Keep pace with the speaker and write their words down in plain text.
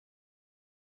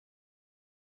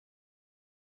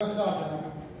Start.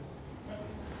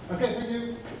 Okay, thank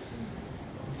you.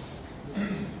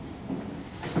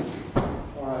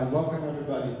 All right, welcome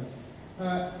everybody.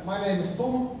 My name is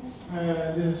Tom.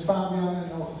 This is Fabian,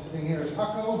 and also sitting here is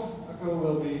Akko. Akko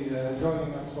will be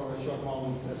joining us for a short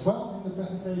moment as well in the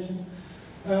presentation.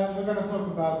 We're going to talk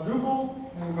about Drupal,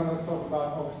 and we're going to talk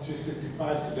about Office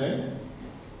 365 today.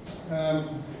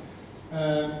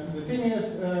 The thing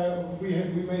is, we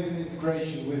made an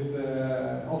integration with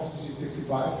Office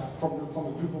 365 from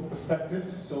a Drupal perspective,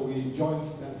 so we joined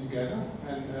them together,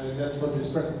 and that's what this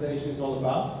presentation is all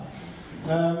about.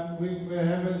 We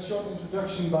have a short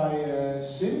introduction by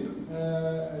Sim,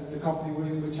 the company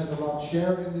which has a large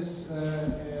share in this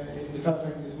in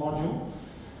developing this module.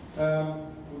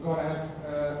 We're going to have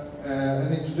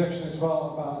an introduction as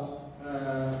well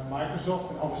about Microsoft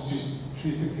and Office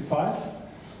 365.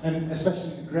 And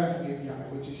especially the graphic API,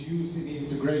 which is used in the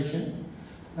integration.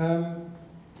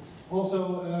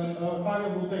 Also,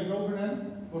 Fabian will take over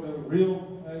then for the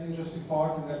real interesting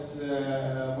part, and that's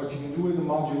what you can do with the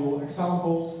module,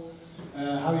 examples,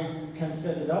 how you can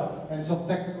set it up, and some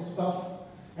technical stuff,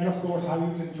 and of course how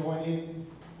you can join in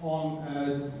on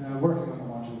working on the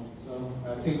module. So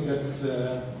I think that's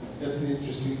an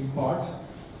interesting part.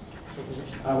 So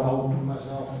I'll put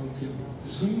myself into the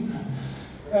screen.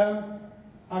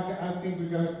 I think we're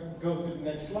going to go to the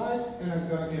next slide, and I'm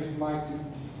going to give the mic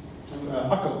to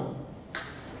Akko.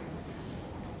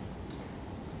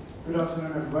 Good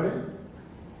afternoon, everybody.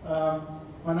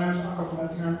 My name is Akko from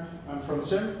Ettingen. I'm from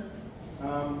Sim.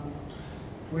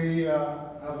 We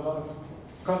have a lot of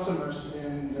customers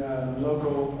in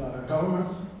local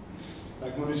government,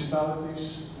 like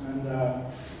municipalities, and I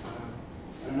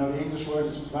don't know the English word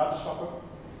is waterschappen.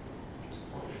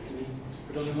 Can you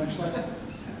put on the next slide?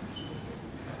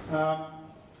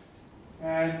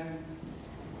 And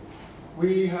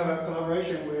we have a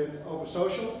collaboration with Open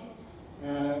Social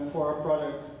for our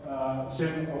product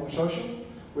Sim Open Social,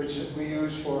 which we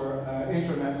use for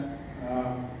intranet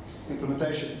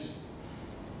implementations.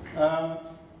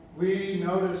 We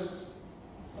noticed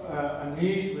a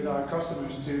need with our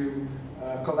customers to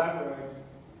collaborate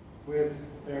with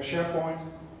their SharePoint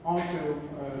onto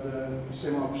the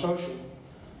Sim Open Social.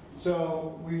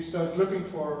 So we started looking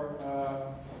for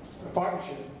a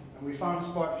partnership, and we found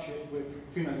this partnership with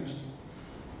Finalist.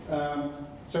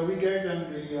 So we gave them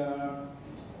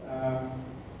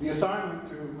the assignment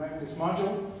to make this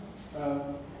module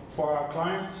for our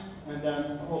clients, and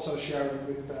then also share it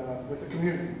with the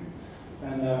community.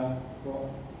 And well,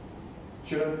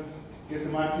 should I give the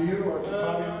mic to you or to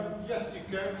Fabian? Yes, you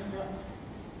can. Yeah.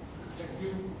 Thank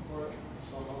you for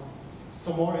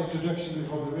some more introduction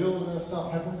before the real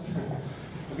stuff happens.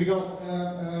 Because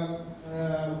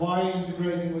why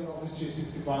integrating with Office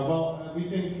 365? Well, we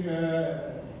think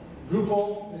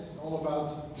Drupal is all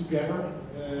about together.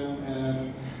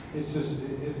 It's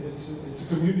a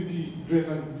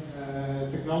community-driven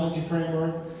technology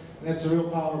framework, and that's the real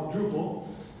power of Drupal.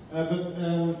 But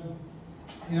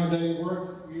in our daily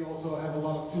work, we also have a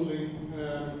lot of tooling,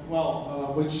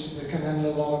 which can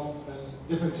handle a lot of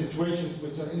different situations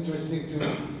which are interesting to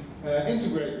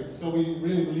integrate with. So we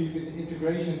really believe in the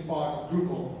integration part of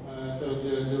Drupal. So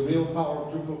the real power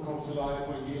of Drupal comes to life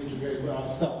when you integrate with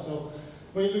other stuff. So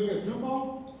when you look at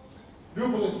Drupal,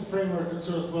 Drupal is a framework that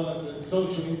serves well as a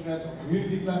social internet or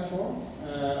community platform.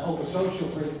 Open Social,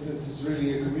 for instance, is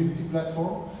really a community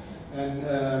platform. And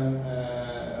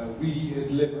we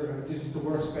deliver a digital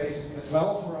workspace as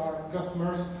well for our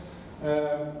customers,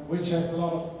 which has a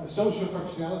lot of social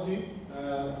functionality,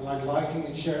 like liking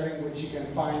and sharing, which you can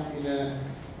find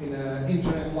in an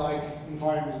internet-like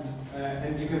environment,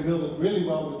 and you can build it really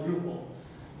well with Drupal.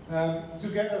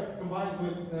 Together, combined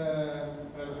with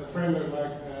a framework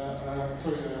like,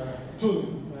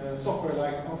 tooling software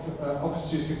like Office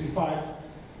 365,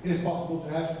 it is possible to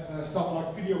have stuff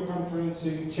like video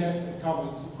conferencing, chat, and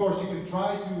comments. Of course, you can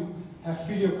try to have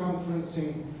video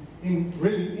conferencing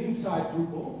really inside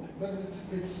Drupal, but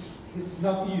it's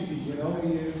not easy. You know,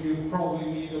 you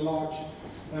probably need a large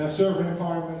server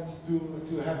environment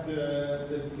to have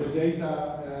the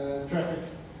data traffic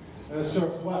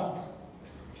served well.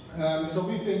 So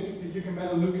we think that you can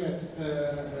better look at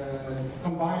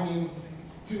combining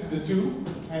the two,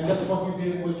 and that's what we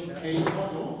did with a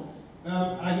module.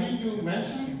 I need to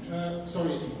mention,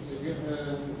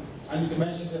 I need to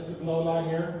mention that's the below line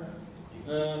here.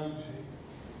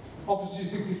 Office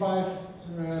 365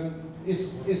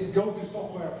 is go-to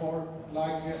software for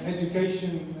like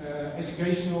educational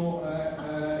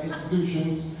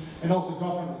institutions and also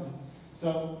government.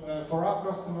 So for our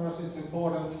customers, it's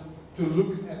important to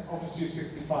look at Office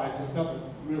 365. It's not a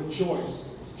real choice.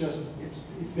 It's just,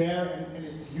 it's there and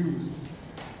it's used.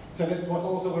 So that was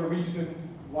also a reason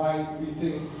why we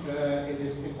think it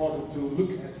is important to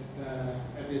look at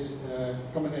this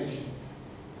combination.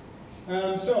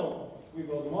 So we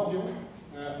built a module.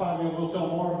 Fabian will tell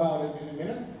more about it in a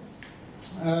minute.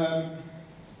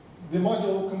 The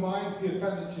module combines the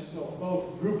advantages of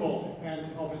both Drupal and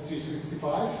Office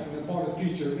 365, and the important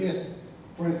feature is,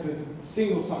 for instance,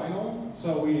 single sign-on.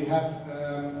 So we have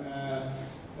a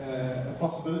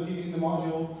possibility in the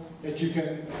module that you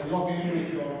can log in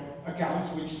with your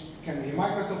account, which can be a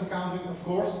Microsoft account, of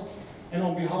course, and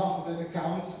on behalf of that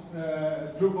account,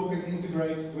 Drupal can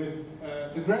integrate with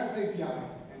the Graph API.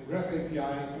 And the Graph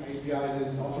API is an API that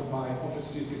is offered by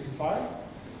Office 365.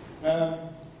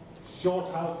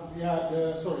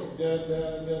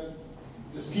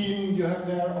 The scheme you have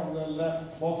there on the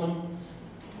left bottom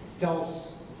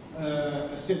tells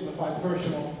a simplified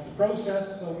version of the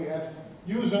process. So we have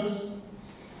users,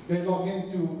 they log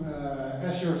into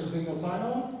Azure single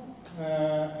sign-on,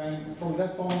 and from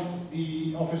that point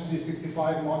the Office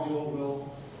 365 module will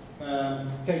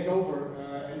take over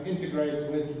and integrate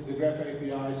with the Graph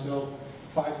API, so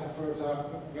vice versa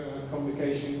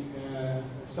communication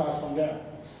starts from there.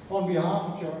 On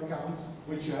behalf of your account,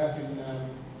 which you have in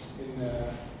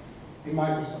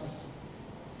Microsoft.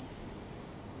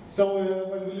 So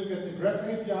when we look at the Graph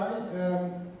API,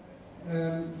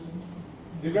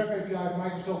 the Graph API of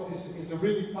Microsoft is a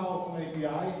really powerful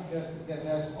API that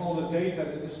has all the data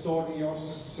that is stored in your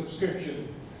subscription.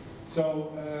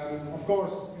 So of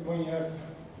course, when you have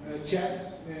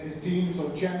chats, Teams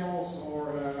or channels,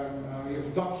 or you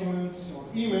have documents or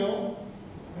email,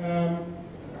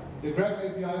 the Graph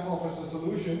API offers a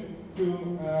solution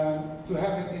to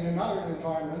have it in another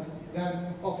environment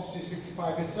than Office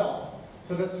 365 itself.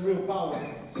 So that's the real power.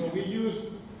 So we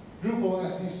use Drupal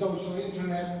as the social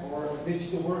intranet or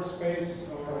digital workspace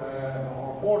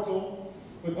or portal.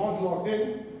 But once logged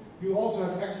in, you also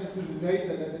have access to the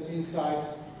data that is inside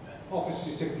Office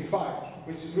 365,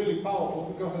 which is really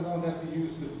powerful because I don't have to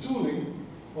use the tooling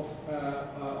of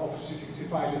Office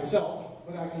 365 itself,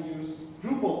 but I can use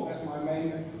Drupal as my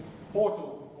main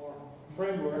portal or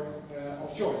framework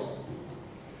of choice.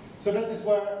 So that is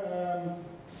where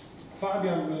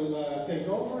Fabian will take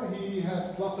over. He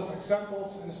has lots of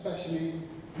examples and especially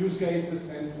use cases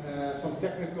and some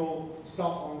technical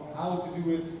stuff on how to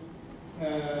do it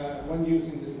when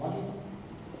using this module.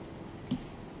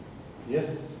 Yes.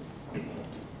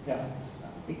 Yeah.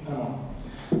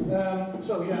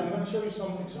 So yeah, I'm going to show you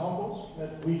some examples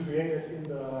that we created in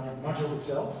the module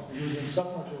itself using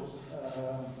submodules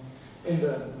in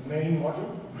the main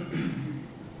module.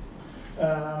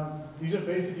 These are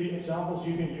basically examples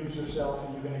you can use yourself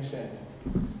and you can extend.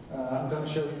 I'm going to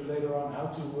show you later on how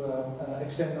to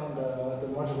extend on the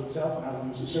module itself and how to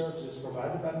use the services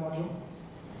provided by the module.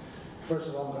 First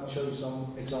of all, I'm going to show you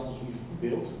some examples we've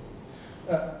built.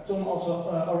 Tom also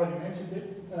already mentioned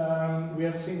it. We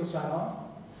have a single sign-on,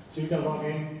 so you can log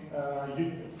in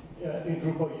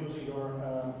Drupal using your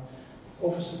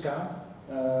Office account.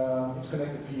 It's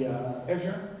connected via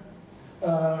Azure.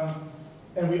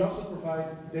 And we also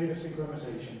provide data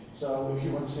synchronization. So if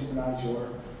you want to synchronize your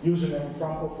username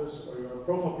from Office or your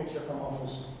profile picture from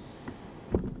Office,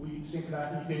 you can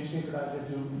synchronize it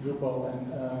to Drupal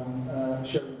and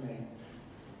share your name.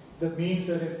 That means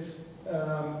that it's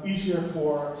easier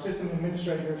for system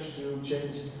administrators to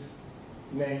change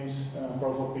names,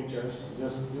 profile pictures.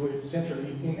 Just do it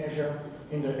centrally in Azure,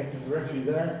 in the Active Directory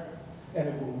there, and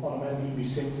it will automatically be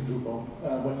synced to Drupal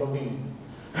when logging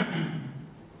in.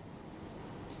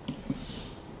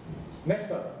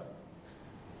 Next up,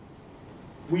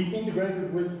 we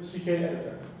integrated with CK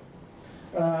Editor.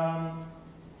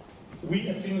 We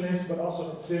at Finalist, but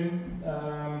also at Sim,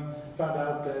 found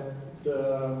out that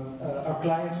our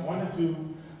clients wanted to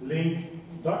link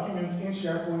documents in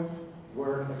SharePoint,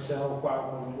 Word, Excel,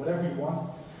 PowerPoint, whatever you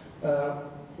want,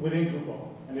 within Drupal.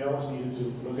 And they always needed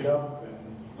to look it up and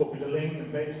copy the link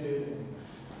and paste it. And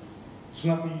it's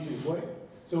not the easiest way.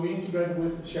 So we integrated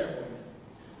with SharePoint.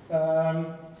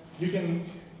 You can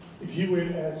view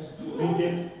it as link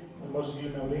it, and most of you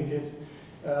know link it.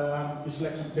 You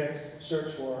select some text,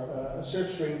 search for a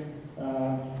search string.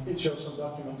 It shows some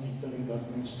documents, you can link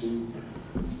documents to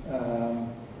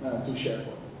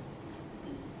SharePoint.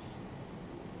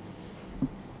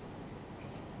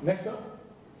 Next up,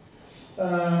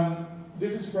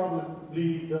 this is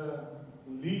probably the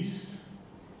least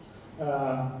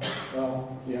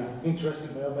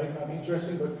interesting, well, maybe not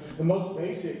interesting, but the most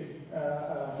basic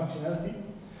functionality.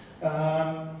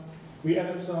 We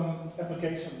added some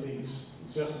application links.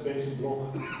 It's just a basic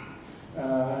block.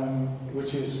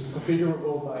 which is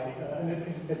configurable by an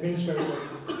administrator,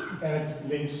 and it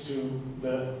links to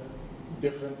the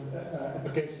different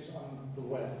applications on the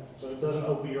web. So it doesn't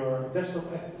open your desktop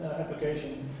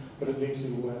application, but it links to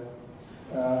the web.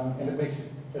 And it makes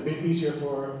it a bit easier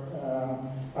for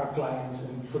our clients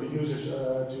and for the users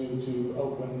to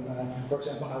open, for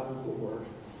example, Outlook or Word.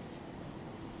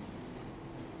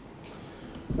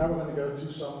 Now we're going to go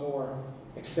to some more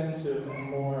extensive and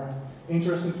more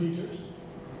interesting features,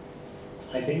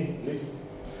 I think, at least.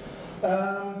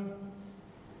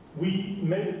 We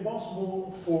made it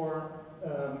possible for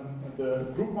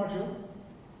the group module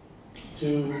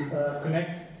to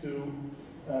connect to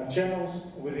channels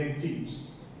within Teams.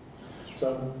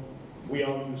 So we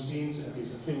all use Teams, at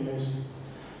least at Finalist.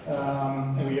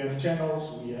 And we have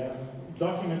channels, we have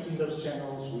documents in those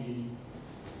channels, we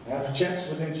have chats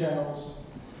within channels.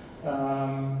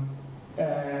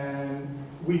 And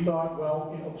we thought,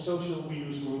 well, in Open Social we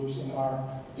use groups, in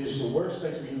our digital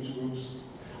workspace we use groups.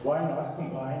 Why not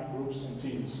combine groups and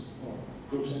teams, or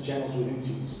groups and channels within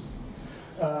Teams?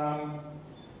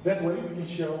 That way we can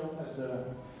show, as the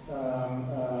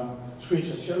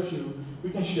screenshot shows you, we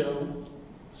can show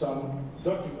some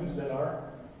documents that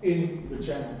are in the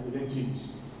channel within Teams.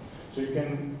 So you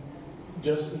can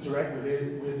just interact with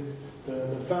it, with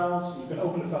the files. You can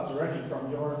open the files directly from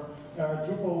your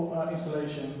Drupal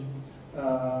installation.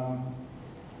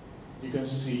 You can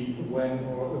see when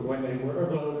they were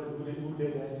uploaded, who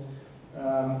did it,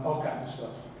 all kinds of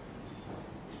stuff.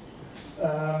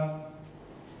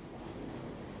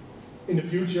 In the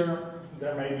future,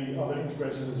 there may be other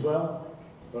integrations as well,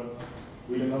 but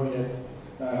we don't know yet.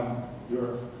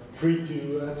 You're free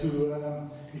to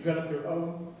develop your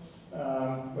own.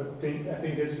 But I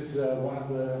think this is one of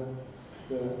the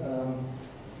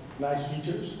nice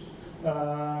features.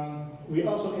 We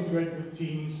also integrate with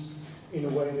Teams in a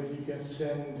way that you can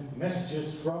send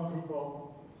messages from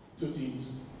Drupal to Teams.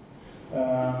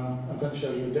 I'm going to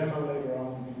show you a demo later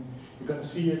on. You're going to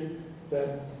see it,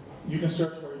 that you can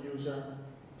search for a user,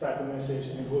 type a message,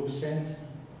 and it will be sent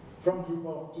from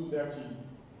Drupal to their team,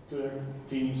 to their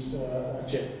Teams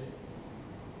chat,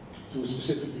 to a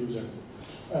specific user.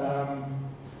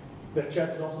 That chat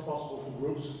is also possible for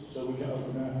groups, so we can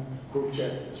open a group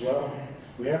chat as well.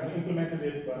 We haven't implemented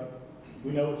it, but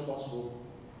we know it's possible.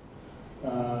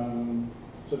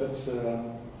 So that's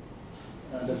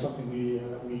something we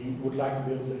would like to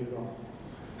build later on.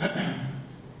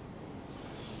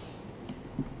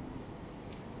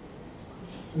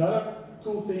 Another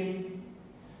cool thing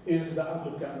is the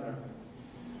Outlook calendar.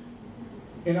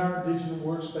 In our digital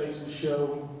workspace, we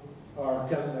show our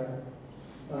calendar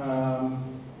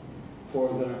for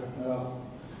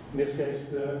in this case,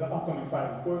 the upcoming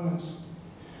 5 appointments.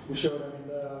 We show them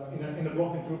in a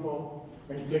block in Drupal.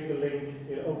 When you click the link,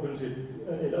 it opens the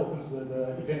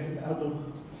event in Outlook.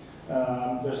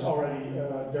 There's already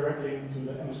a direct link to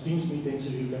the MS Teams meeting, so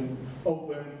you can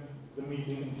open the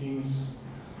meeting in Teams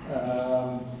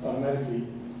automatically.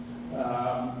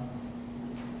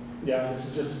 Yeah, this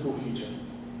is just a cool feature,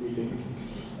 we think.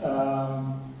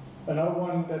 Another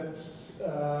one that's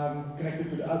connected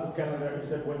to the Outlook calendar is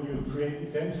that when you create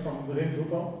events from within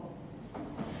Drupal,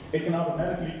 it can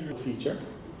automatically create a feature,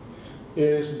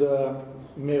 is the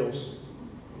mails.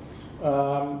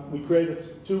 We created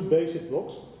 2 basic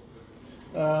blocks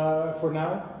for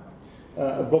now.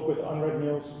 A block with unread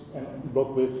mails and a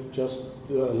block with just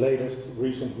the latest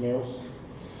recent mails.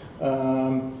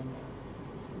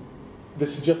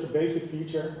 This is just a basic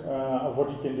feature of what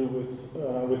you can do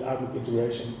with Outlook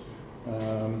integration.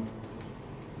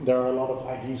 There are a lot of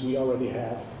ideas we already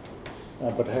have,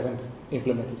 but haven't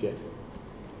implemented yet.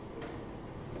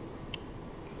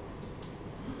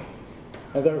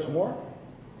 And there's more.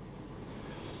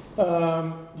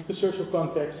 You can search for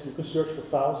contacts, you can search for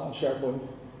files in SharePoint.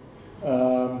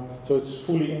 So it's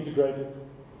fully integrated.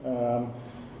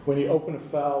 When you open a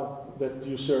file that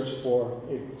you search for,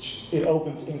 it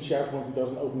opens in SharePoint, it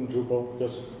doesn't open in Drupal,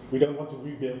 because we don't want to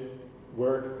rebuild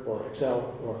Word or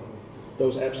Excel or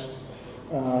those apps.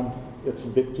 It's a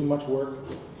bit too much work.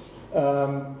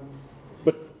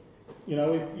 But you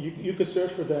know, you can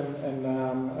search for them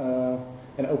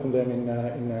and open them in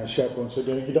SharePoint, so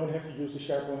you don't have to use the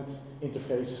SharePoint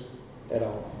interface at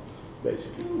all,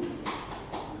 basically.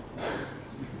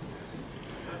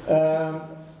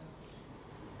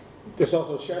 There's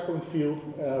also a SharePoint field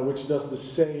which does the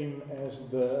same as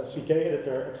the CK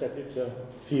editor, except it's a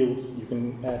field you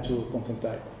can add to a content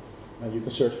type. You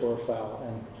can search for a file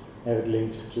and have it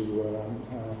linked to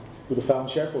the file in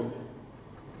SharePoint.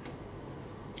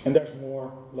 And there's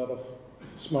more, a lot of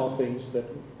small things that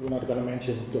we're not going to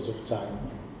mention because of time.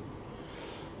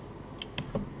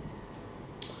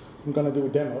 I'm going to do a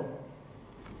demo.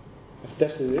 I've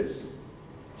tested this,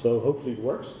 so hopefully it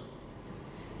works.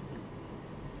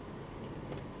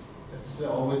 It's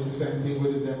always the same thing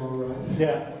with a demo, right?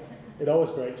 Yeah, it always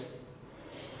breaks.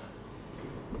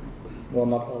 Well,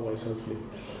 not always, hopefully.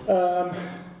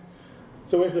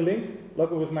 So we have the link,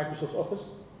 login with Microsoft Office.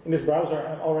 In this browser,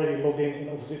 I'm already logged in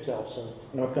Office itself, so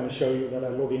I'm not going to show you that I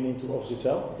log in into Office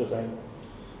itself, because I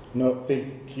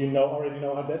think you already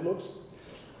know how that looks.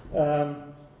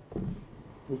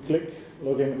 We click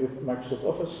login with Microsoft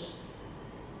Office.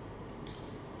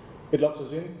 It logs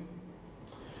us in.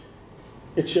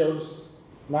 It shows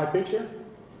my picture.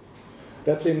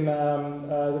 That's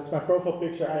my profile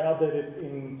picture. I updated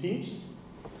in Teams,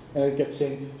 and it gets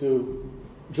synced to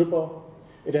Drupal.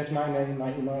 It has my name,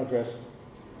 my email address.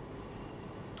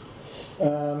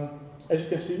 As you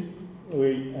can see,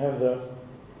 we have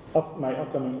my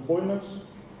upcoming appointments.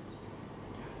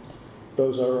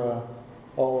 Those are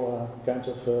all kinds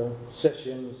of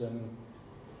sessions and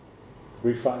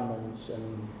refinements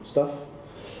and stuff.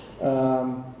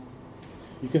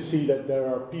 You can see that there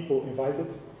are people invited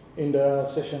in the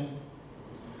session.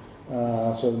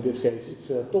 So in this case,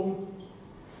 it's Tom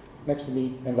next to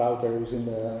me and Wouter, who's in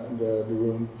the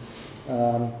room.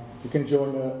 You can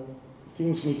join a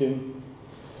Teams meeting.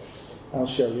 I'll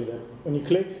show you that. When you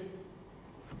click,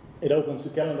 it opens the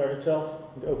calendar itself.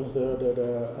 It opens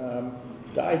the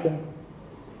item.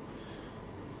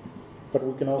 But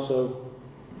we can also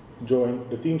join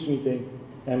the Teams meeting,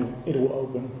 and it will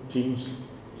open Teams.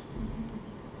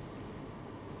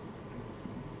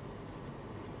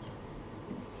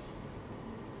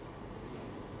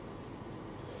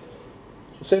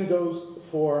 The same goes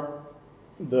for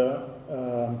the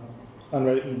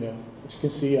unread email. As you can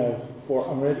see, I have 4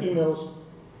 unread emails.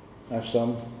 I have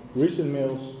some recent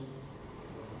mails.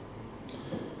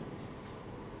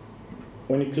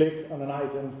 When you click on an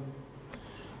item,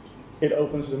 it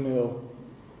opens the mail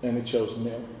and it shows the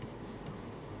mail.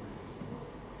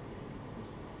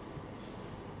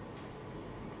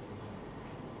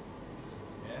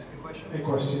 May I ask a question? A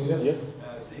question, yes. Yes.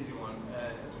 It's an easy one.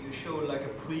 You show like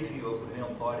a preview of the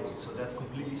mail body, so that's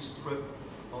completely stripped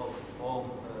of all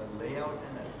layout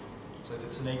in it. So if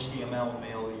it's an HTML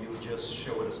mail, you just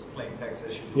show it as plain text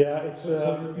as you do. Yeah, it's.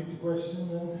 So repeat the question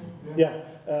then. Yeah,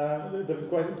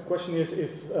 the question is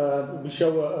if we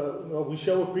show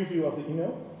a preview of the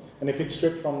email, and if it's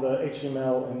stripped from the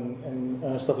HTML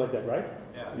and stuff like that, right?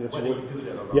 Yeah. That's when do you do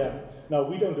that? Or yeah. No,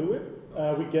 we don't do it.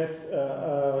 We get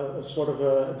sort of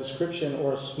a description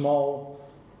or a small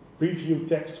preview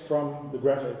text from the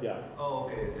Graph API. Oh,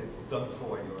 okay. It's done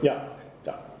for you. Right? Yeah. Okay.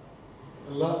 Yeah.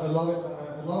 A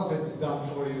lot of it is done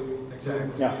for you.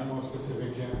 Exactly. To be more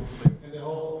specific, yeah. And the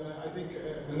whole, I think,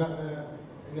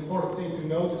 an important thing to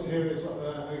notice here is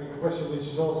a question which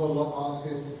is also a lot asked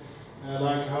is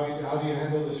like how do you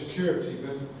handle the security?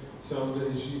 But so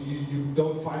you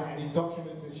don't find any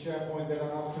documents in SharePoint that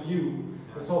are not for you.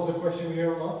 That's also a question we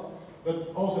hear a lot.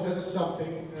 But also that is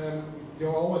something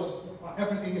you're always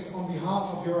everything is on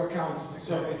behalf of your account.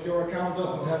 So if your account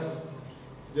doesn't have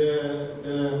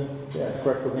the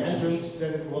correct permissions, entrance,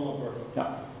 then it will not work.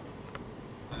 Yeah.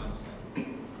 I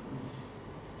understand.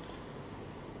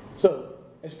 So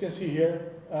as you can see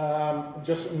here,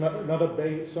 just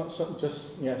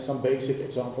some basic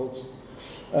examples.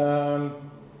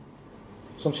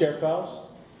 Some shared files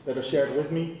that are shared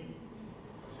with me.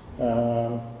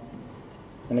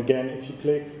 And again, if you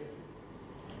click,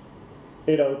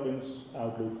 it opens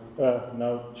Outlook.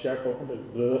 No, SharePoint,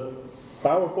 the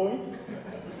PowerPoint.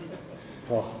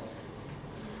 Oh,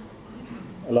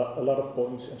 a lot of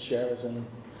points and shares and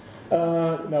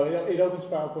no, it opens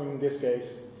PowerPoint in this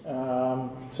case.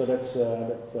 So that's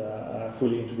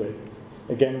fully integrated.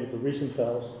 Again with the recent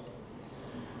files.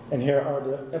 And here are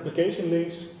the application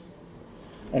links,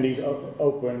 and these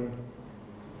open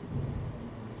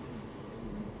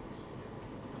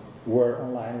Word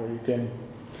online, where you can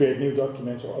create new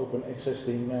documents or open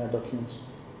existing documents.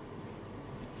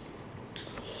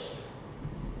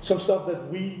 Some stuff that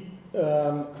we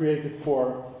created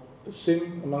for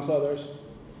SIM, amongst others,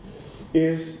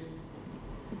 is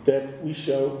that we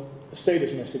show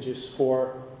status messages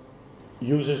for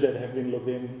users that have been logged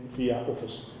in via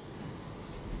Office.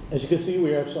 As you can see,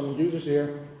 we have some users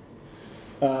here.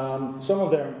 Some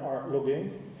of them are logged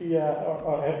in via,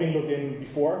 or have been logged in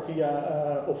before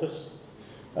via Office.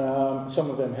 Some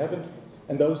of them haven't.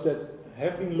 And those that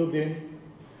have been logged in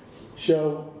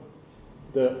show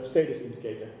the status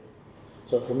indicator.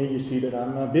 So for me, you see that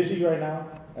I'm busy right now.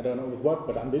 I don't know with what,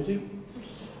 but I'm busy.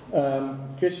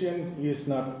 Christian, he is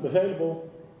not available.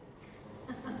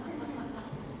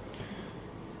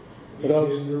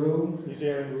 Roos, in the room. he's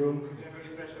here in the room.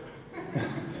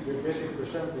 We're busy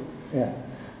presenting. Yeah,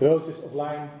 Roos is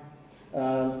offline,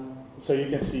 so you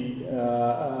can see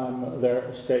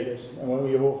their status. And when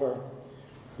we hover,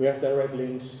 we have direct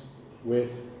links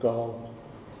with call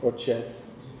or chat.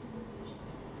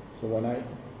 So when I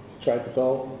try to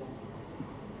call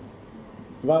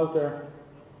Wouter,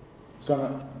 it's going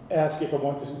to ask if I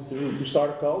want to start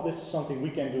a call. This is something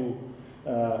we can do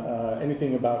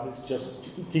anything about. It's just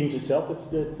Teams itself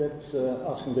that's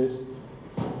asking this.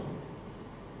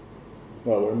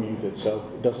 Well, we're muted, so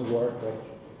it doesn't work, but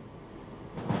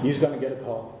he's going to get a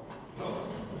call.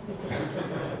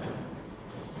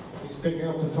 He's picking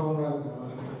up the phone right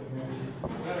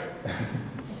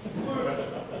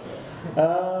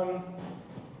now.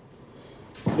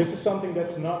 This is something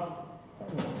that's not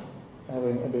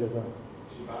having a bit of a...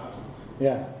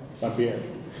 Yeah, my beard.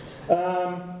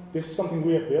 This is something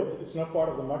we have built. It's not part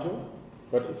of the module,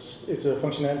 but it's a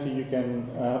functionality you can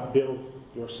build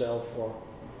yourself or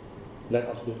let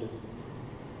us build it.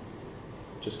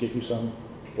 Just give you some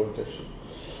pointers.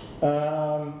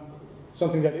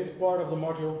 Something that is part of the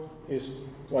module is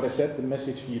what I said, the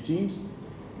message via Teams.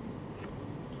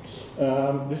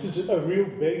 This is a real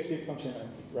basic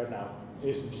functionality right now.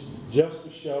 It's just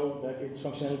to show that it's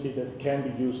functionality that can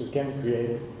be used, it can be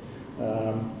created.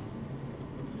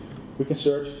 We can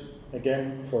search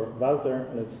again for Wouter.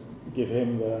 Let's give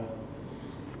him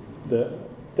the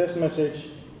test message.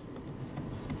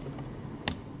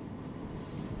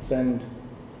 Send.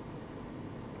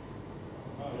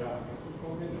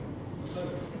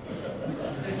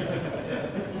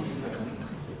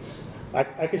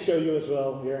 I can show you as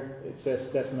well here. It says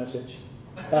test message.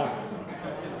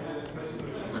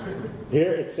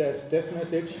 Here it says test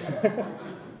message.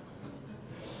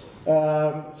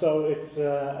 So it's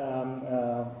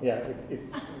yeah,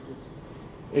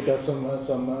 it does some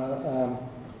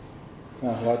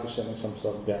Wouter sending some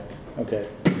stuff back. Okay.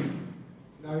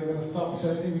 Now you're going to stop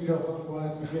sending because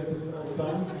otherwise we get it all the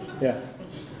time. Yeah.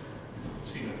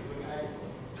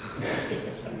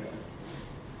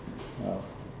 Oh.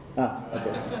 Ah,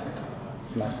 okay.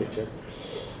 It's a nice picture.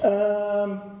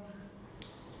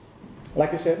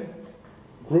 Like I said,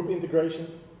 group integration.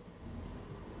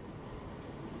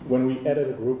 When we edit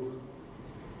a group,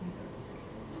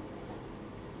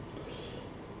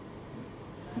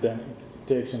 then it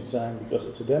takes some time because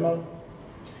it's a demo.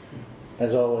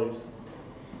 As always.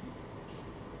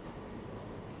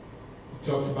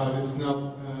 You talked about it's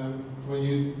now, when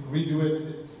you redo it,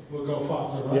 it will go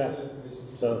faster, right? Yeah.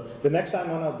 So the next time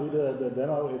when I do the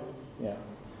demo, it's, yeah.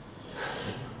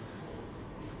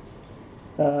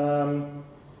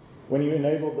 When you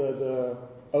enable the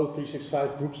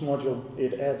O365 groups module,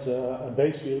 it adds a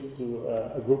base field to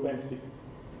a group entity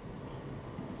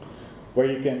where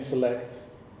you can select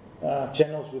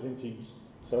channels within Teams.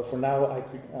 So for now, I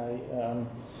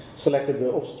selected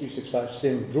the Office 365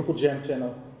 Sim Drupaljam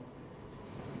channel.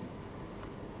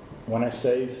 When I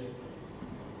save,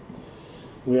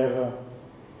 we have a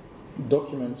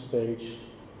documents page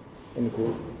in the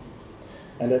group,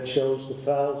 and that shows the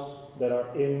files that are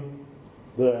in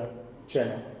the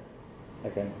channel. I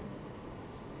can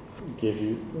give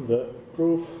you the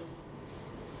proof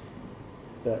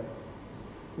that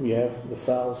we have the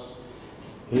files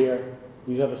here.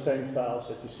 These are the same files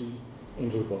that you see in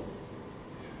Drupal.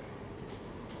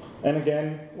 And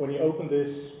again, when you open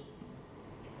this,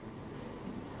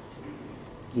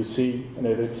 you see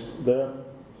that it's the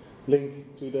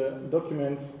link to the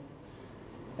document,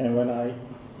 and when I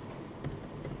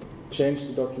change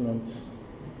the document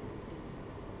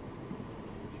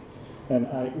and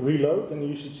I reload, then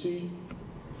you should see,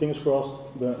 fingers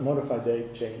crossed, the modified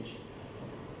date change.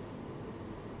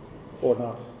 Or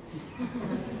not.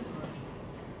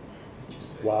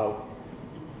 Wow.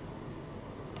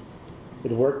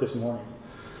 It worked this morning.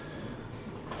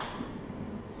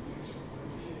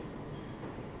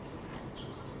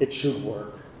 It should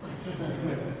work.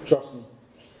 Trust me.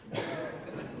 It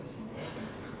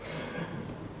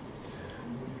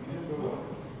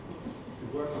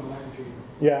worked on my computer.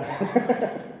 Yeah.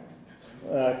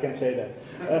 I can say that.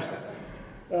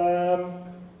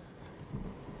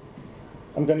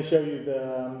 I'm going to show you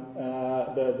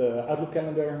the Outlook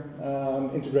calendar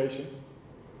integration.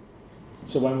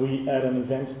 So when we add an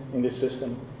event in this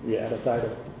system, we add a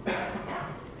title,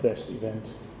 test event.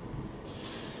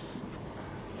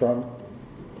 From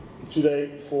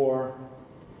today 4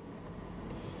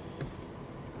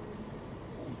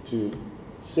 to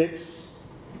 6,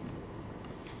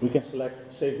 we can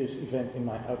select save this event in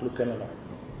my Outlook calendar.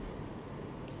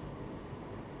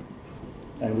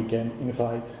 And we can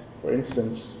invite, for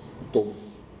instance, Tom.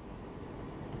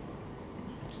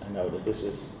 know that this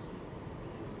is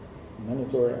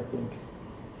mandatory, I think.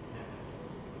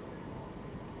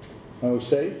 When we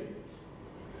save,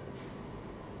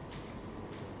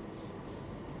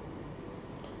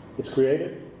 it's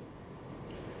created,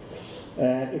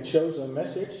 and it shows a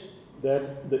message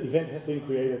that the event has been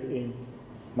created in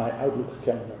my Outlook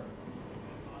calendar.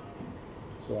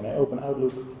 So when I open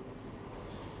Outlook,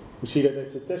 we see that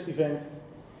it's a test event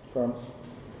from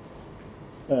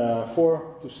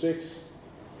 4 to 6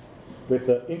 with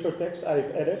the intro text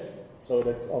I've added, so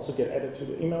that also get added to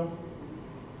the email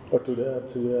or to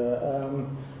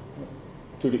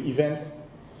the event,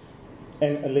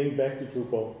 and a link back to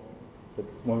Drupal. But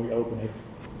when we open it,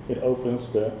 it opens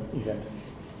the event.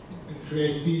 It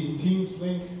creates the Teams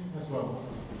link as well.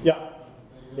 Yeah,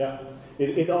 yeah.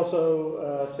 It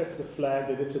also sets the flag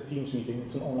that it's a Teams meeting.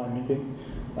 It's an online meeting.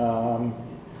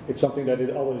 It's something that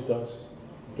it always does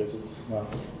because it's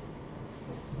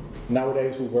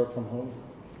nowadays we work from home.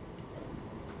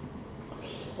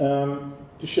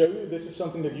 To show you, this is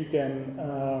something that you can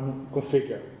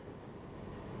configure.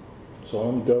 So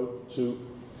when we go to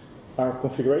our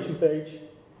configuration page,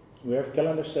 we have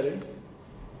calendar settings.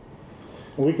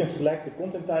 And we can select the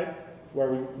content type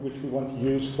which we want to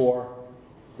use for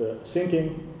the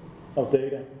syncing of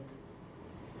data.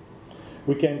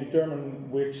 We can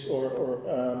determine which or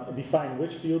define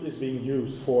which field is being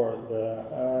used for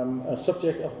the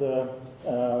subject of the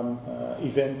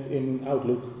event in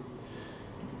Outlook.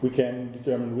 We can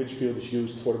determine which field is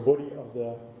used for the body of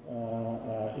the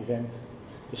event,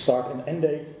 the start and end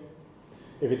date.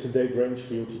 If it's a date range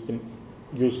field, you can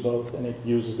use both, and it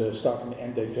uses the start and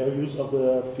end date values of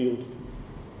the field.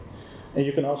 And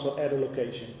you can also add a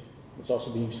location. It's also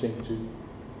being synced to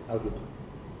Outlook.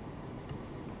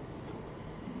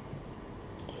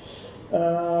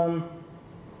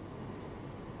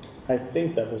 I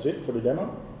think that was it for the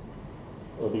demo.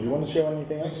 Or do you want to show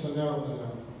anything else?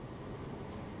 No.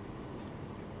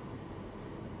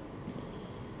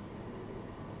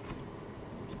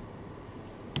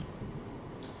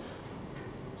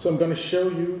 So I'm going to show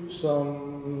you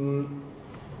some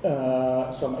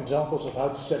examples of how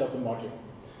to set up the module.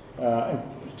 And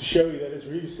to show you that it's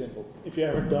really simple. If you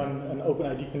ever done an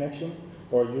OpenID connection,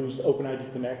 or used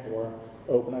OpenID Connect, or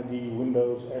OpenID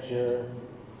Windows, Azure,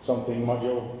 something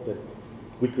module that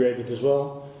we created as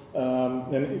well,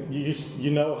 then you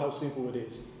know how simple it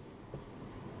is.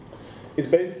 It's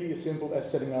basically as simple as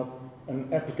setting up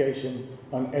an application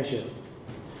on Azure.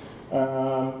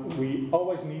 We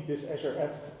always need this Azure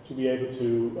app to be able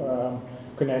to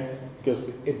connect, because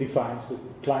it defines the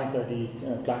client ID,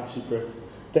 client secret,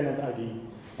 tenant ID,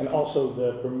 and also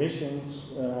the permissions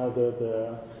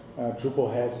the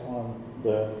Drupal has on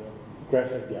the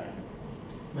Graph API.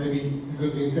 Maybe a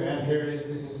good thing to add here is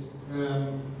this is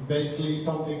basically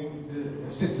something the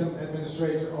system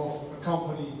administrator of a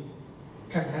company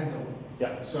can handle.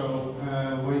 Yeah. So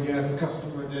when you have a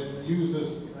customer that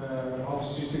uses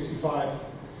Office 365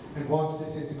 and wants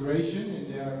this integration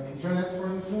in their intranet, for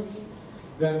instance,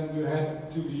 then you head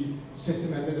to the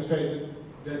system administrator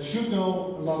that should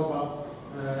know a lot about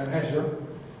Azure.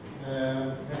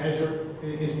 And Azure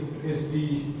is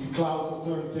the cloud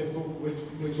alternative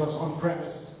which was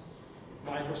on-premise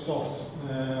Microsoft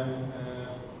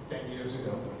 10 years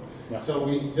ago. Yeah. So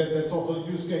that's also a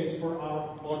use case for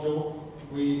our module.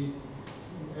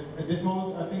 At this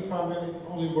moment, I think Fabian, it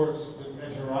only works with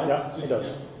Azure, right? Yeah, it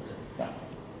does. Yeah.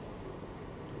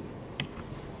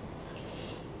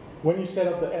 When you set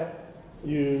up the app,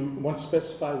 you want to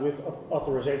specify with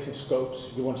authorization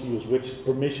scopes you want to use, which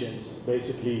permissions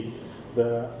basically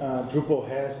the Drupal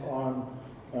has on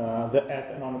the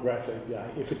app and on the Graph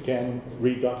API. If it can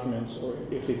read documents, or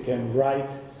if it can write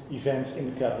events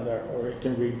in the calendar, or it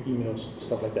can read emails,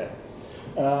 stuff like that.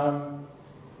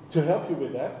 To help you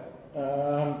with that,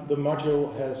 the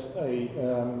module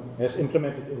has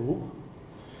implemented a hook,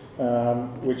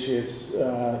 which is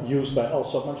used by all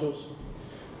submodules,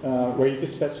 where you can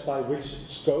specify which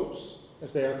scopes,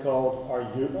 as they are called, are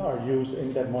used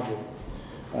in that module.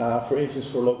 For instance,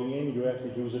 for logging in, you have the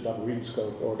user.read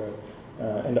scope, or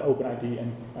and the OpenID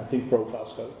and I think profile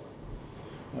scope.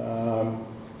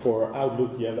 For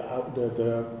Outlook, you have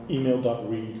the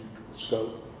email.read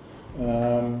scope.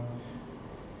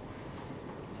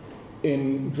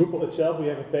 In Drupal itself, we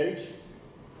have a page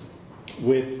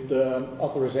with the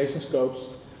authorization scopes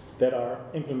that are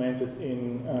implemented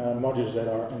in modules that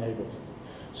are enabled.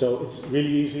 So it's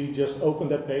really easy, just open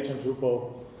that page on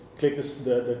Drupal, click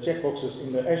the checkboxes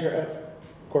in the Azure app,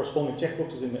 corresponding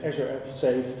checkboxes in the Azure app,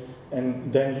 save,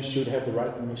 and then you should have the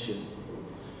right permissions.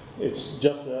 It's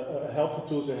just a helpful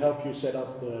tool to help you set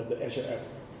up the Azure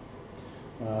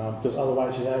app. because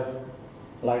otherwise you have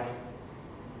like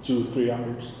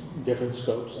 200-300 different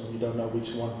scopes and you don't know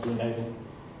which one to enable.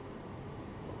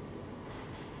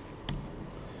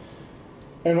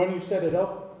 And when you've set it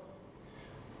up,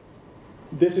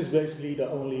 this is basically the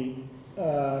only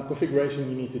configuration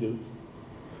you need to do.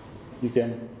 You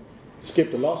can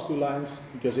skip the last 2 lines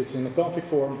because it's in the config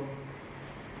form,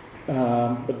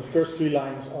 but the first 3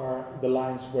 lines are the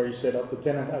lines where you set up the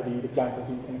tenant ID, the client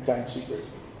ID, and the client secret.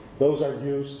 Those are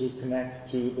used to connect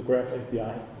to the Graph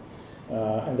API,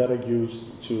 and that are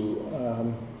used to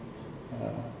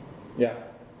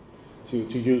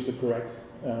to use the correct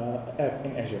app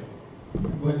in Azure.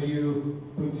 When do you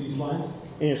put these lines?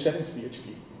 In your settings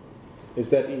PHP. It's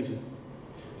that easy.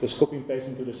 Just copy and paste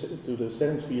into the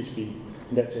settings PHP,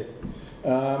 and that's it.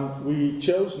 We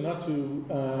chose not to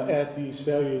add these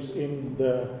values in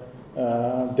the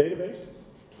database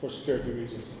for security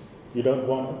reasons. You don't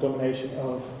want a combination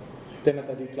of tenant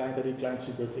ID, client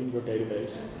secret in your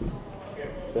database.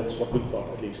 That's what we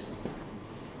thought, at least.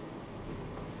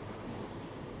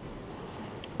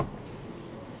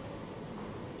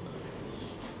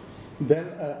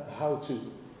 Then how to.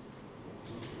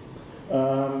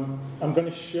 I'm going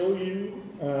to show you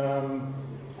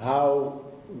how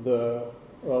the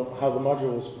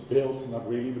module is built. Not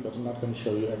really, because I'm not going to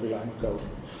show you every line of code.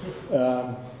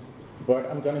 But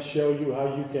I'm going to show you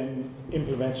how you can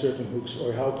implement certain hooks,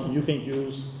 or how you can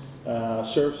use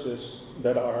services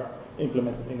that are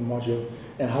implemented in the module,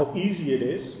 and how easy it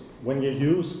is when you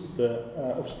use the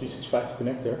Office 365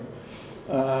 connector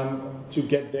to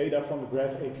get data from the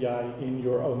Graph API in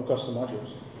your own custom modules,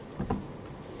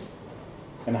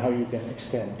 and how you can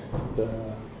extend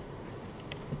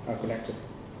our connector.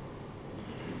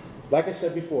 Like I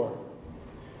said before,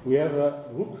 we have a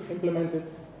hook implemented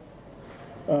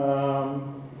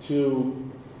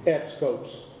to add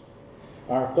scopes.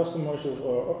 Our custom modules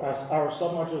or our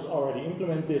sub-modules already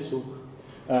implement this hook.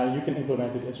 You can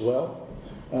implement it as well.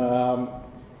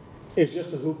 It's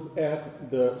just a hook, add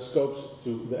the scopes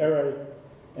to the array,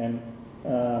 and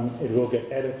it will get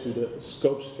added to the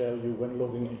scopes value when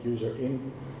logging a user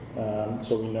in,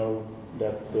 so we know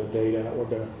that the data or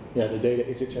the data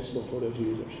is accessible for those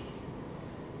users.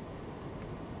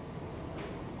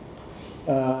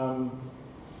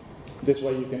 This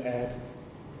way you can add,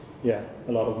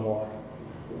 a lot of more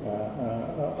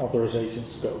authorization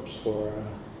scopes for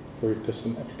your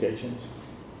custom applications.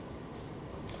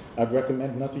 I'd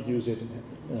recommend not to use it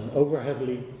over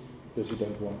heavily, because you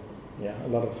don't want a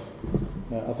lot of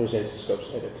authorization scopes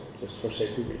added, just for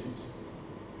safety reasons.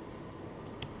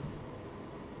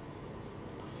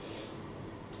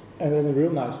 And then the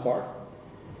real nice part,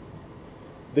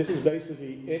 this is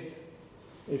basically it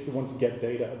if you want to get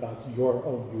data about your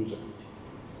own user.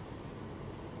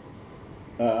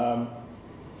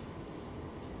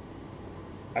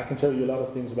 I can tell you a lot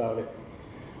of things about it,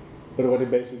 but what it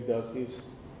basically does is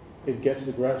it gets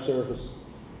the graph service.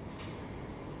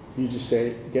 You just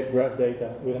say get graph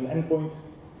data with an endpoint.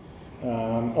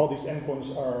 All these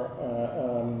endpoints are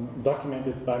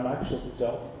documented by Microsoft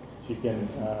itself. So you can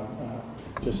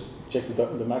just check the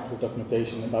Microsoft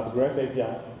documentation about the Graph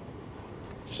API.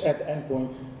 Just add the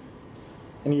endpoint,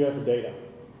 and you have the data.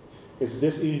 It's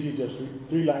this easy, just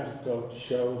 3 lines of code to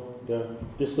show the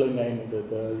display name,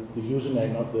 the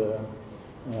username of the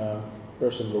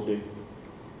person logged in.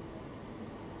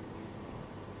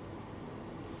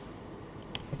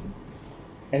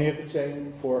 And you have the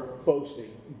same for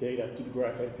posting data to the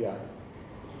Graph API.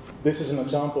 This is an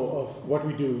example of what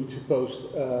we do to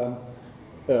post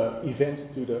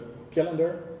event to the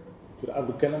calendar, to the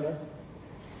Outlook calendar.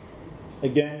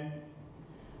 Again,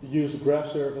 you use the graph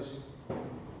service.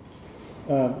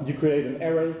 You create an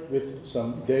array with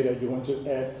some data you want to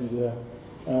add to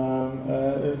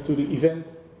the event,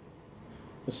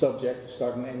 the subject,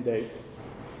 start and end date.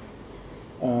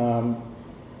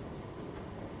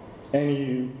 And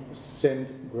you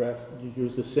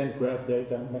use the send graph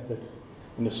data method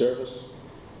in the service,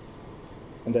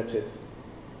 and that's it.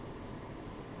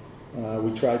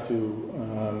 We try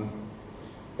to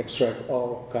extract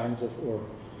all kinds of,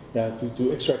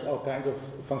 to extract all kinds of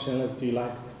functionality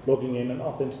like logging in and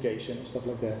authentication and stuff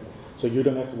like that. So you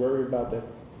don't have to worry about that.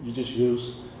 You just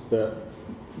use the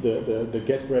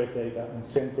get graph data and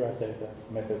send graph data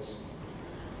methods,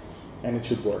 and it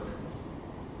should work.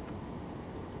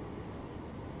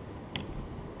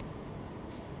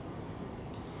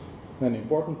 An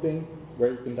important thing,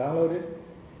 where you can download it.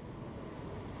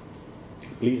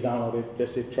 Please download it,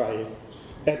 test it, try it.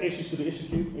 Add issues to the issue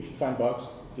queue if you find bugs,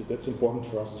 because that's important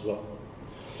for us as well.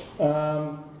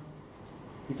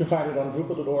 You can find it on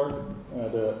Drupal.org,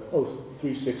 the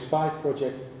 0365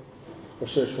 project. or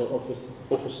search for Office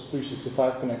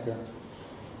 365 connector.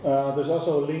 There's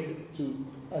also a link to,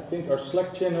 I think, our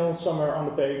Slack channel somewhere on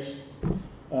the page.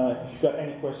 If you've got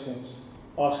any questions,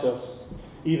 ask us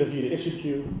either via the issue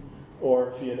queue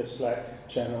or via the Slack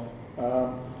channel,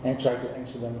 and try to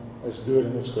answer them as good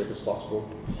and as quick as possible.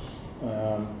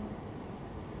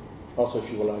 Also,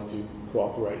 if you would like to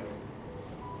cooperate,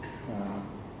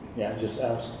 yeah, just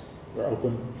ask. We're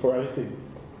open for everything.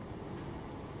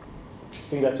 I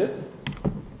think that's it.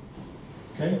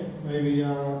 Okay, maybe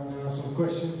there are some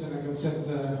questions, and I can send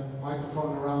the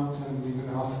microphone around and you can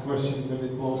ask the question, but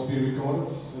it will also be recorded,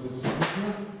 so that's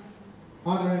clear.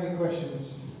 Are there any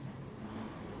questions?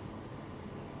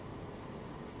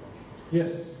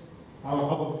 Yes, I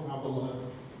will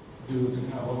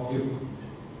give.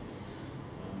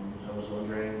 I was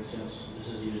wondering, since this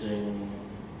is using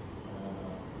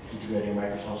integrating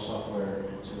Microsoft software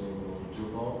into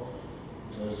Drupal,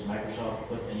 does Microsoft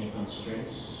put any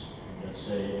constraints? Let's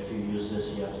say if you use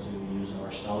this, you have to use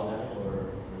our style guide,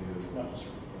 or you no. Just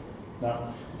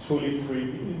no, it's fully free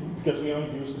because we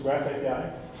only use the Graph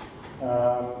API,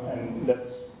 and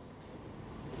that's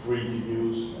free to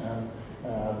use.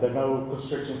 There are no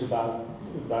constrictions about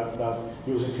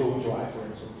using Fluent UI, for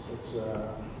instance. It's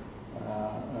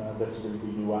that's the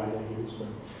UI they use. But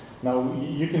now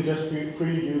you can just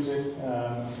freely use it.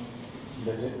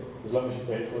 That's it, as long as you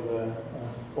pay for the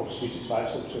Office 365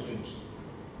 subscriptions.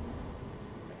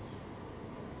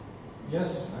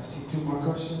 Yes, I see 2 more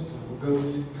questions. I will go to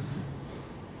you.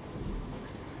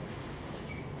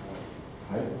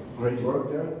 Hi, great work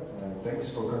there.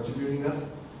 Thanks for contributing that.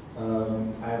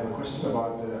 I have a question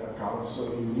about the account.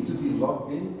 So you need to be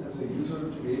logged in as a user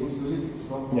to be able to use it. It's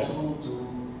not possible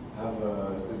to have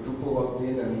the Drupal logged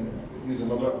in and use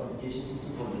another authentication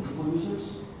system for the Drupal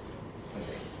users?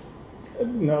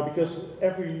 No, because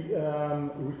every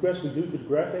request we do to the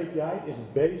Graph API is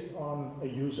based on a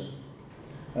user.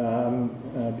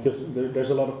 Because there's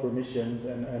a lot of permissions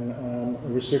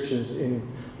and restrictions in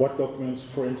what documents,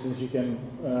 for instance, you can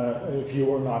view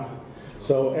or not.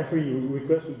 So every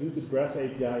request we do to the Graph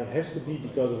API has to be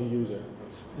because of a user.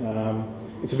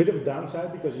 It's a bit of a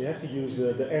downside because you have to use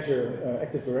the Azure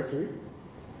Active Directory.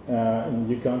 And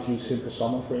you can't use Simple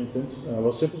SAML, for instance.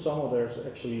 Well, Simple SAML there's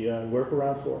actually a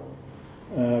workaround for.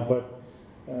 But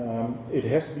it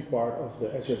has to be part of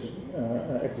the Azure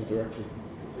Active Directory.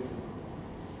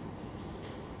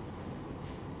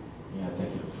 Yeah,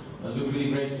 thank you. That looked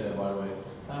really great, by the way.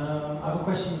 I have a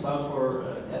question about for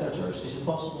editors. Is it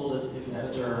possible that if an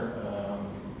editor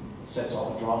sets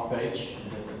up a draft page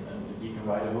and you can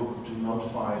write a hook to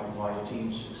notify via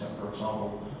Teams, except for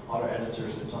example, other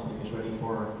editors that something is ready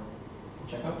for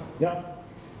checkup? Yeah,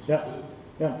 yeah,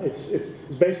 yeah. It's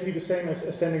basically the same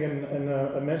as sending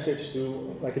a message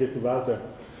to, like I did to Wouter.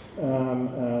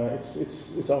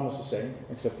 It's almost the same,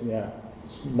 except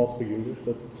multiple users,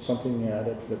 but it's something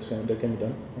that can be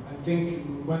done. I think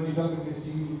when developing this,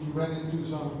 you ran into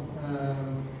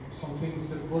some things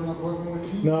that were not working with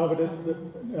you? No, but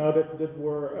that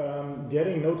were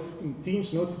getting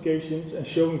Teams notifications and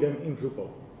showing them in Drupal.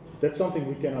 That's something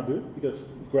we cannot do because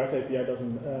Graph API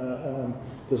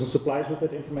doesn't supply us with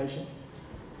that information.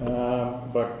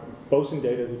 But posting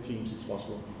data to Teams, it's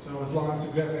possible. So as long as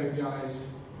the Graph API is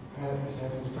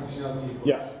having the functionality.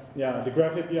 Yeah. Yeah, the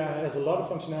Graph API has a lot of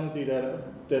functionality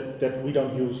that we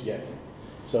don't use yet.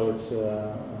 So it's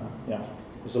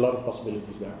there's a lot of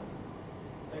possibilities there.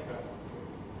 Thank you.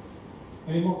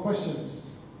 Any more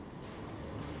questions?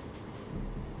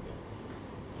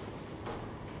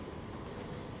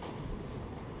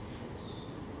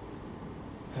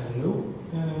 Hello.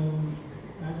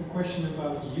 I have a question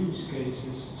about use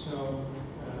cases. So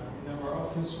in our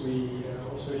office we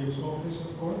also use Office,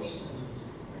 of course. And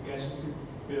I guess we could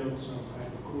build some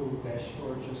kind of cool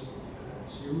dashboard just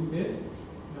as you did.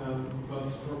 But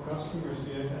for customers,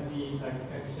 do you have any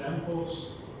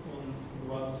examples on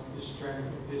what the strength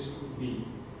of this could be,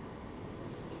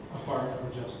 apart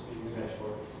from just being a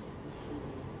dashboard?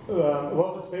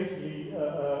 Well, it's basically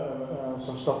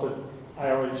some stuff that I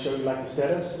already showed you, like the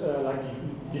status, like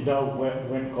you know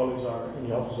when colleagues are in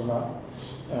the office or not.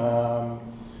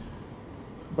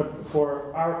 But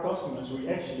for our customers, we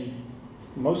actually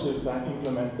most of the time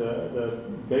implement the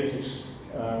basics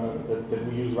that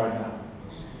we use right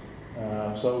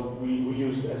now. So we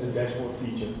use it as a dashboard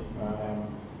feature.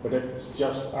 But it's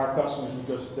just our customers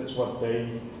because that's what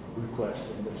they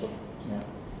request, and that's what,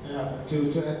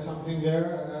 To add something there,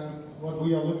 what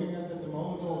we are looking at the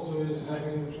moment also is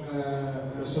having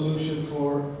a solution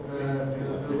for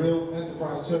a real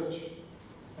enterprise search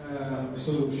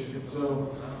solution.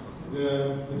 So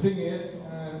The thing is,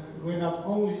 we're not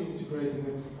only integrating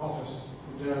with Office.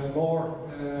 There's more.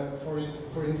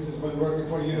 For instance, when working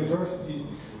for a university,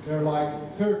 there are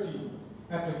like 30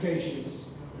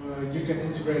 applications you can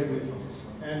integrate with,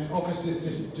 and Office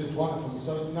is just one of them.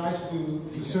 So it's nice to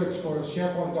search for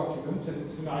SharePoint documents, and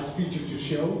it's a nice feature to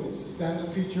show. It's a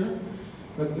standard feature,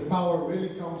 but the power really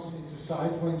comes into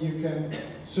sight when you can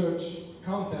search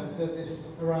content that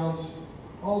is around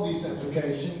all these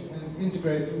applications and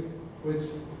integrate them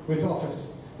with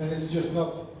Office. And it's just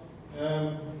not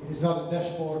it's not a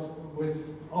dashboard with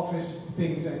Office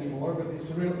things anymore, but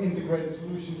it's a real integrated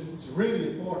solution. It's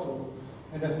really a portal,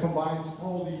 and that combines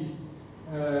all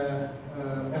the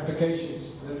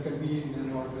applications that can be in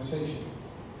an organization.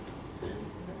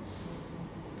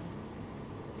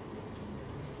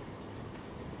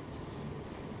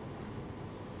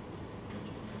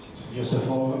 Just a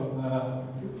follow-up.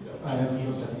 I haven't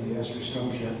looked at the Azure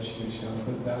scopes yet, the security scopes,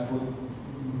 but that would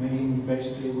mean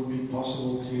basically it would be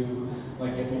possible to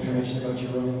get information about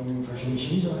your running virtual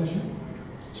machines on Azure?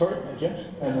 Sorry,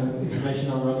 again?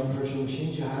 Information on running virtual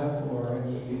machines you have, or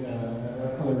any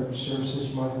other services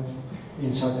you might have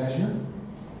inside Azure?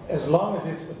 As long as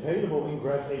it's available in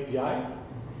Graph API,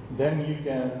 then you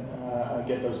can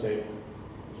get those data.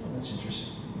 Oh, that's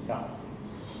interesting. Yeah.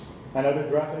 I know the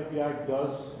Graph API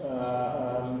does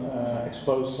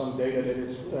expose some data that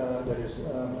is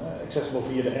accessible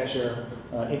via the Azure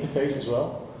interface as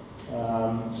well.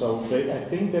 So I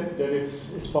think that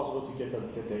it's possible to get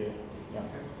that data. Yeah.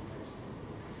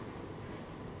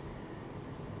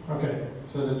 Okay,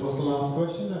 so that was the last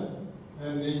question then.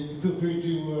 And feel free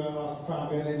to ask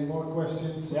Fabian any more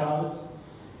questions about it.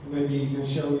 Maybe he can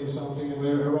show you something, and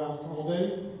we're around all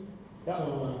day. Yeah.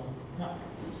 So, yeah.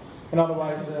 And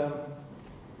otherwise,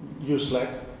 use Slack.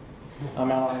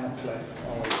 I'm on Slack.